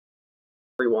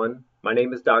Everyone, my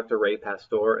name is Dr. Ray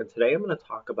Pastor, and today I'm going to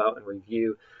talk about and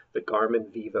review the Garmin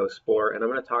Vivosport, and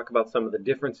I'm going to talk about some of the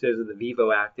differences of the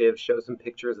Vivoactive, show some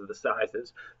pictures of the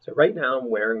sizes. So right now I'm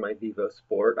wearing my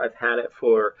Vivosport. I've had it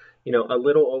for, a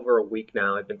little over a week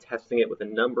now. I've been testing it with a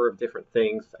number of different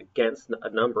things against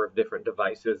a number of different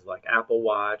devices like Apple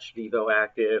Watch,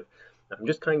 Vivoactive. I'm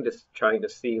just kind of trying to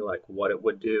see like what it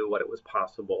would do, what it was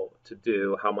possible to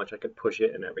do, how much I could push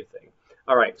it and everything.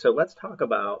 All right, so let's talk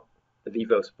about the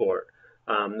Vivosport.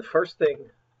 The first thing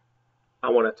I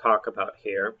want to talk about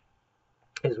here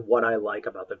is what I like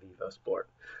about the Vivosport.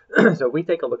 So if we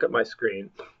take a look at my screen,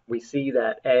 we see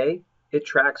that it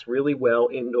tracks really well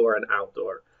indoor and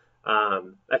outdoor.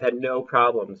 I've had no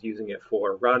problems using it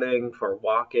for running, for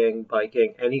walking,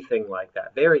 biking, anything like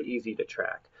that. Very easy to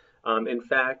track. In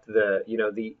fact,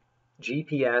 the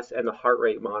GPS and the heart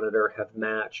rate monitor have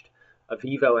matched a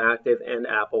Vivoactive and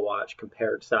Apple Watch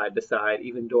compared side to side,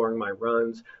 even during my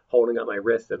runs, holding up my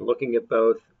wrist and looking at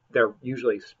both. They're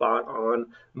usually spot on,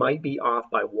 might be off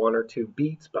by 1 or 2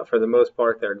 beats, but for the most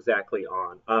part, they're exactly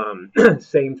on.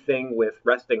 Same thing with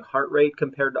resting heart rate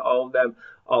compared to all of them,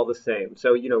 all the same.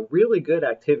 So, really good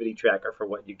activity tracker for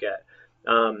what you get.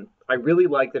 I really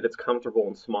like that it's comfortable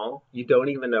and small. You don't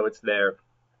even know it's there.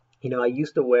 I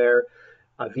used to wear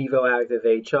a Vivoactive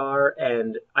HR,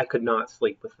 and I could not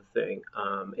sleep with the thing.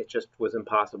 It just was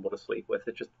impossible to sleep with.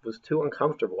 It just was too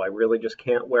uncomfortable. I really just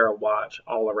can't wear a watch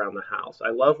all around the house.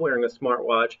 I love wearing a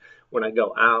smartwatch when I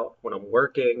go out, when I'm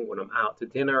working, when I'm out to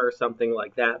dinner or something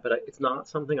like that, but it's not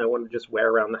something I want to just wear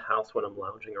around the house when I'm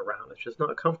lounging around. It's just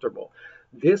not comfortable.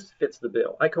 This fits the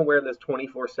bill. I can wear this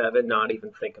 24/7, not even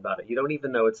think about it. You don't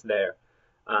even know it's there.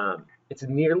 It's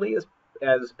nearly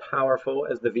as powerful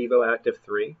as the Vivoactive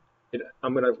 3.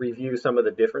 I'm going to review some of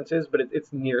the differences, but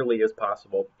it's nearly as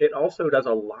possible. It also does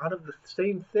a lot of the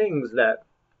same things that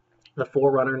the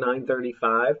Forerunner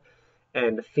 935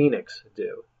 and Phoenix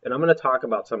do. And I'm going to talk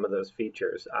about some of those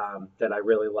features that I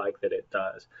really like that it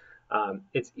does.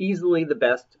 It's easily the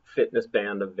best fitness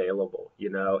band available.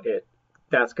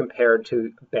 That's compared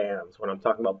to bands. When I'm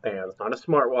talking about bands, not a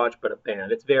smartwatch, but a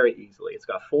band, it's very easily. It's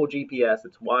got full GPS.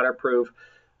 It's waterproof.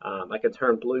 I can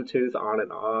turn Bluetooth on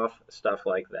and off, stuff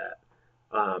like that.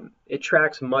 It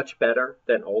tracks much better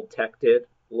than old tech did,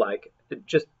 like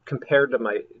just compared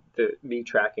to me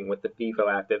tracking with the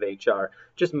Vivoactive HR,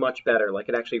 just much better. Like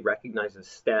it actually recognizes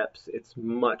steps. It's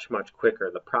much quicker.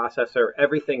 The processor,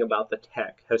 everything about the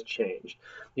tech has changed.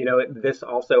 This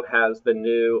also has the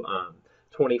new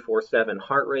 24/7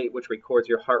 heart rate, which records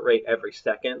your heart rate every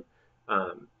second.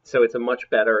 So it's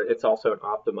it's also an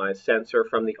optimized sensor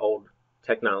from the old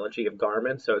technology of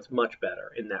Garmin, so it's much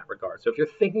better in that regard. So if you're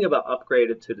thinking about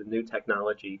upgrading to the new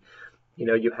technology,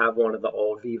 you have one of the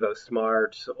old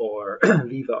Vivosmarts or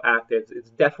Vivoactives, it's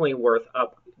definitely worth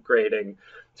upgrading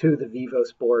to the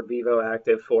Vivosport,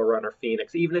 Vivoactive, Forerunner,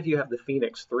 Phoenix. Even if you have the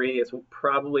Phoenix 3, it's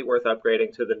probably worth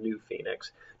upgrading to the new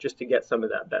Phoenix just to get some of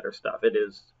that better stuff. It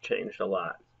is changed a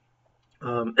lot.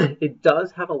 It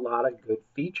does have a lot of good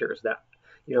features that,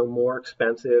 more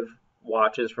expensive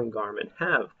watches from Garmin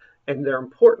have. And they're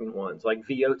important ones, like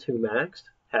VO2 Max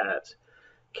has,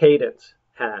 Cadence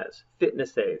has,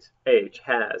 Fitness Age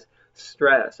has,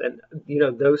 Stress, and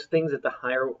those things that the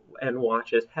higher end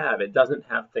watches have. It doesn't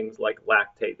have things like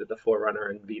lactate that the Forerunner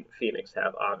and Phoenix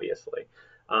have, obviously.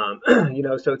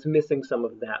 So it's missing some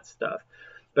of that stuff.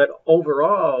 But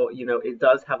overall, it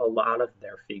does have a lot of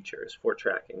their features for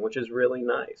tracking, which is really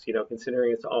nice.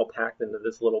 Considering it's all packed into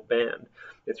this little band,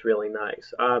 it's really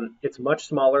nice. It's much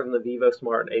smaller than the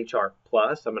Vivosmart HR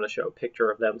Plus. I'm going to show a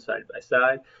picture of them side by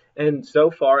side. And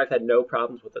so far, I've had no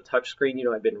problems with the touchscreen.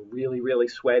 I've been really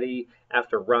sweaty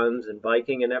after runs and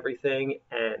biking and everything,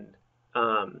 and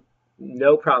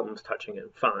no problems touching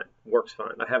it. Fine, works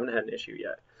fine. I haven't had an issue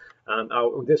yet.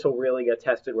 This will really get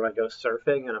tested when I go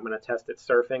surfing, and I'm going to test it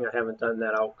surfing. I haven't done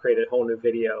that. I'll create a whole new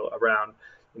video around,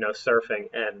 surfing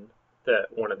and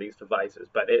one of these devices,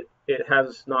 but it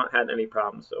has not had any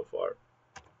problems so far.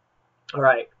 All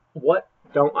right, what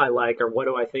don't I like, or what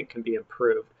do I think can be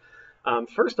improved?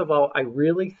 First of all, I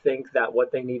really think that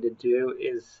what they need to do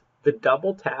is the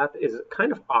double tap is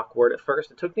kind of awkward at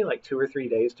first. It took me like 2 or 3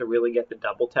 days to really get the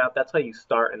double tap. That's how you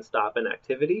start and stop an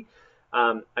activity.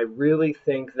 I really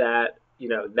think that,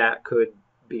 that could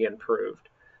be improved.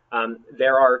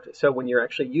 So when you're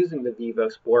actually using the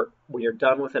Vivosport, when you're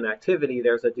done with an activity,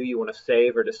 there's a do you want to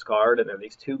save or discard, and there are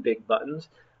these 2 big buttons.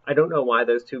 I don't know why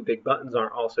those 2 big buttons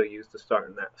aren't also used to start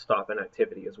and stop an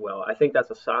activity as well. I think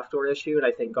that's a software issue, and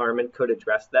I think Garmin could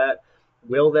address that.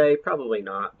 Will they? Probably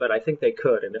not, but I think they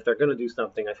could, and if they're going to do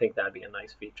something, I think that'd be a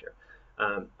nice feature.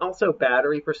 Also,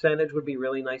 battery percentage would be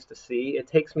really nice to see. It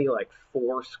takes me like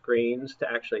 4 screens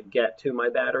to actually get to my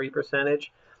battery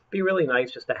percentage. It'd be really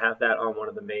nice just to have that on one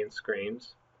of the main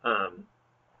screens. Um,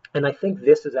 and I think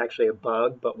this is actually a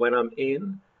bug, but when I'm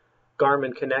in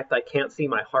Garmin Connect, I can't see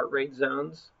my heart rate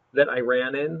zones that I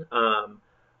ran in.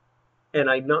 And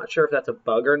I'm not sure if that's a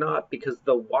bug or not because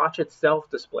the watch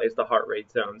itself displays the heart rate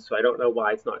zone, so I don't know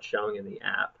why it's not showing in the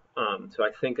app. So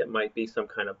I think it might be some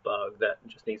kind of bug that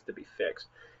just needs to be fixed.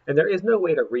 And there is no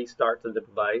way to restart the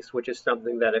device, which is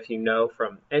something that if you know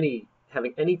from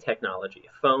having any technology,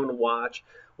 a phone, watch,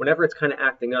 whenever it's kind of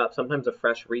acting up, sometimes a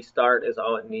fresh restart is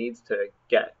all it needs to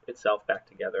get itself back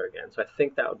together again. So I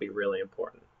think that would be really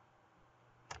important.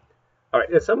 All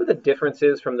right, some of the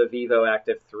differences from the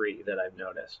Vivoactive 3 that I've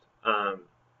noticed.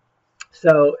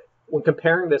 So when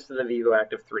comparing this to the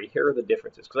Vivoactive 3, here are the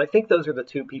differences, because I think those are the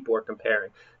two people are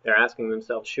comparing. They're asking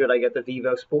themselves, should I get the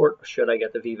Vivosport or should I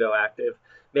get the Vivoactive?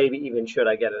 Maybe even should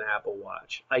I get an Apple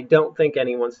Watch? I don't think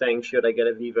anyone's saying should I get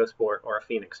a Vivosport or a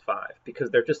Fenix 5 because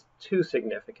they're just too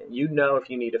significant. You know if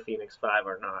you need a Fenix 5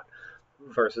 or not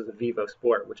versus a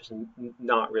Vivosport, which is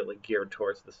not really geared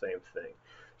towards the same thing.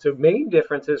 So main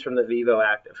differences from the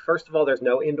Vivoactive. First of all, there's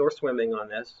no indoor swimming on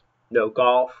this, no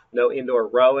golf, no indoor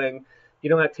rowing.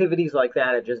 Activities like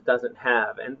that it just doesn't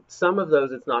have. And some of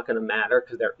those it's not going to matter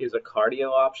because there is a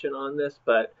cardio option on this,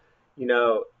 but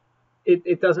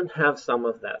it doesn't have some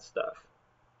of that stuff.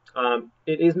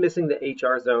 It is missing the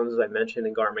HR zones, as I mentioned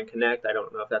in Garmin Connect. I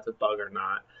don't know if that's a bug or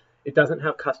not. It doesn't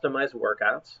have customized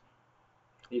workouts,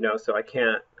 so I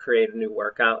can't create a new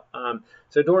workout.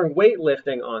 So during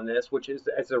weightlifting on this, which is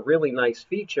a really nice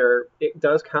feature, it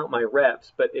does count my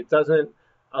reps, but it doesn't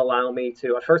allow me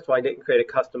to. First of all, I didn't create a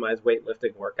customized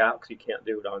weightlifting workout because you can't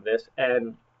do it on this,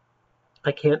 and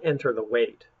I can't enter the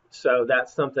weight. So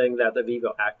that's something that the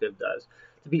Vivoactive does.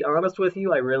 To be honest with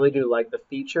you, I really do like the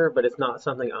feature, but it's not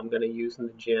something I'm going to use in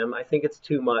the gym. I think it's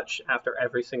too much after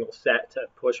every single set to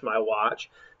push my watch.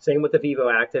 Same with the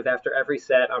Vivoactive. After every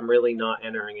set, I'm really not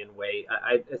entering in weight.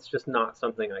 It's just not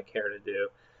something I care to do.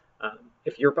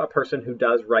 If you're a person who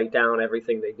does write down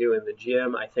everything they do in the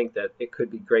gym, I think that it could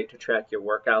be great to track your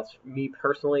workouts. Me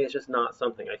personally, it's just not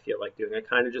something I feel like doing. I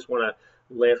kind of just want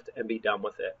to lift and be done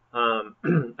with it.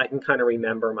 I can kind of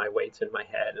remember my weights in my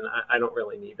head, and I don't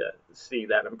really need to see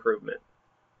that improvement.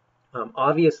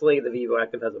 Obviously, the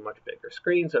Vivoactive has a much bigger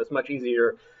screen, so it's much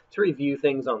easier to review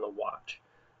things on the watch.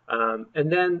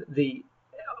 And then the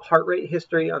heart rate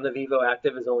history on the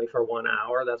Vivoactive is only for 1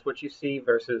 hour. That's what you see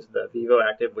versus the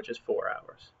Vivoactive, which is 4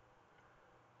 hours.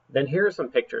 Then here are some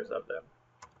pictures of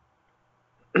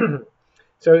them.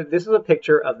 So this is a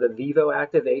picture of the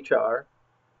Vivoactive HR,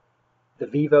 the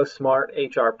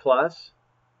Vivosmart HR Plus,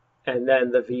 and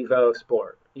then the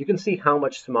Vivosport. You can see how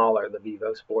much smaller the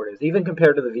Vivosport is, even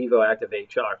compared to the Vivoactive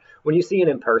HR. When you see it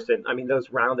in person, I mean, those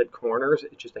rounded corners,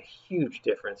 it's just a huge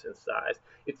difference in size.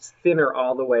 It's thinner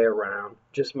all the way around,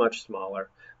 just much smaller.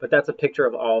 But that's a picture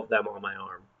of all of them on my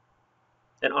arm.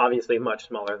 And obviously much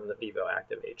smaller than the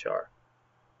Vivoactive HR.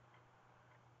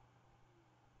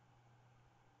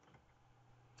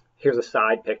 Here's a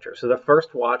side picture. So the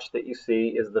first watch that you see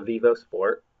is the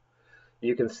Vivosport.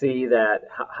 You can see that,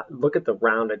 look at the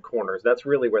rounded corners. That's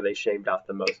really where they shaved off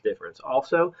the most difference.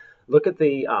 Also, look at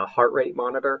the heart rate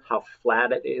monitor, how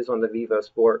flat it is on the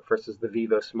Vivosport versus the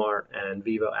Vivosmart and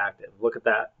Vivoactive. Look at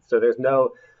that. So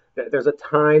there's a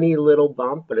tiny little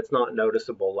bump, but it's not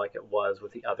noticeable like it was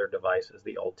with the other devices,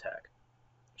 the old tech.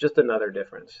 Just another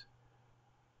difference.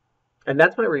 And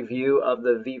that's my review of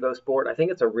the Vivosport. I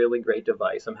think it's a really great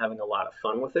device. I'm having a lot of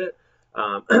fun with it.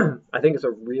 I think it's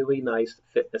a really nice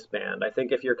fitness band. I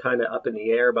think if you're kind of up in the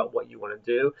air about what you want to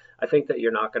do, I think that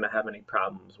you're not going to have any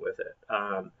problems with it.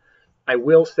 I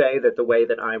will say that the way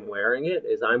that I'm wearing it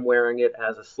is I'm wearing it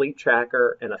as a sleep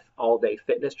tracker and an all-day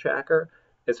fitness tracker.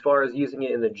 As far as using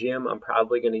it in the gym, I'm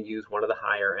probably going to use one of the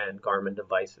higher end Garmin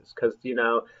devices because,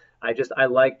 I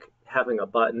like having a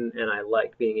button and I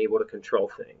like being able to control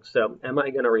things. So am I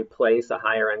going to replace a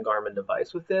higher end Garmin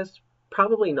device with this?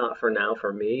 Probably not for now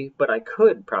for me, but I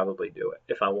could probably do it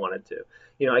if I wanted to.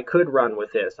 I could run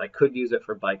with this. I could use it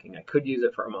for biking. I could use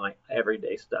it for my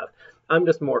everyday stuff. I'm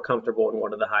just more comfortable in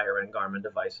one of the higher end Garmin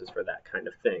devices for that kind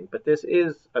of thing. But this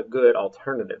is a good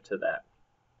alternative to that.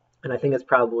 And I think it's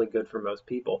probably good for most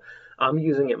people. I'm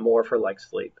using it more for like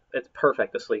sleep. It's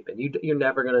perfect to sleep in. You're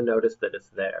never going to notice that it's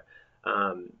there.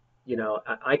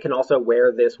 I can also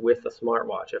wear this with a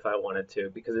smartwatch if I wanted to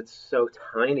because it's so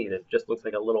tiny that it just looks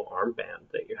like a little armband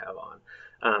that you have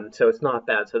on. So it's not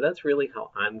bad. So that's really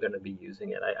how I'm going to be using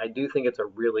it. I do think it's a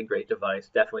really great device,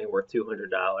 definitely worth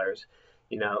 $200.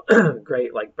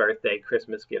 great like birthday,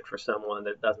 Christmas gift for someone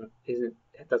that doesn't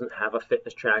have a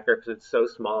fitness tracker because it's so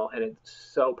small and it's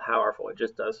so powerful. It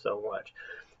just does so much.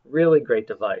 Really great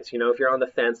device. If you're on the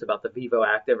fence about the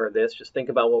Vivoactive or this, just think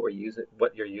about what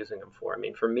you're using them for. I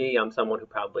mean, for me, I'm someone who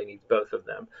probably needs both of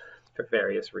them for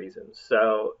various reasons.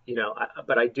 So,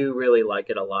 but I do really like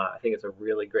it a lot. I think it's a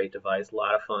really great device, a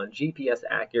lot of fun. GPS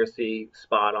accuracy,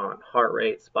 spot on. Heart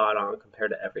rate, spot on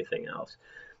compared to everything else.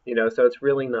 So it's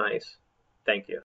really nice. Thank you.